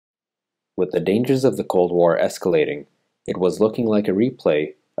With the dangers of the Cold War escalating, it was looking like a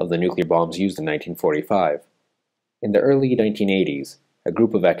replay of the nuclear bombs used in 1945. In the early 1980s, a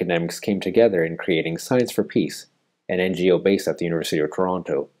group of academics came together in creating Science for Peace, an NGO based at the University of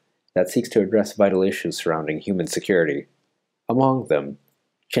Toronto that seeks to address vital issues surrounding human security. Among them,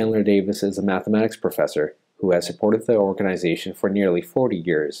 Chandler Davis is a mathematics professor who has supported the organization for nearly 40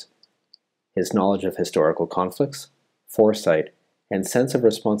 years. His knowledge of historical conflicts, foresight, and sense of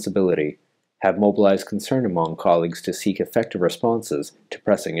responsibility have mobilized concern among colleagues to seek effective responses to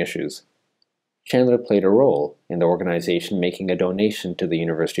pressing issues. Chandler played a role in the organization making a donation to the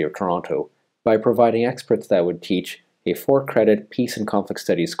University of Toronto by providing experts that would teach a 4-credit Peace and Conflict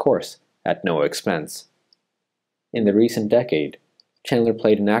Studies course at no expense. In the recent decade, Chandler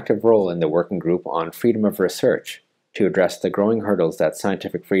played an active role in the working group on freedom of research to address the growing hurdles that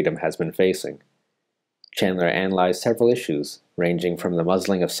scientific freedom has been facing. Chandler analyzed several issues, ranging from the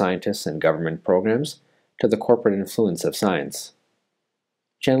muzzling of scientists and government programs to the corporate influence of science.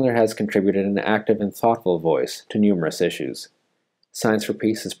 Chandler has contributed an active and thoughtful voice to numerous issues. Science for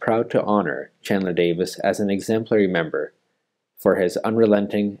Peace is proud to honor Chandler Davis as an exemplary member for his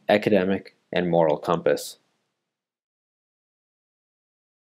unrelenting academic and moral compass.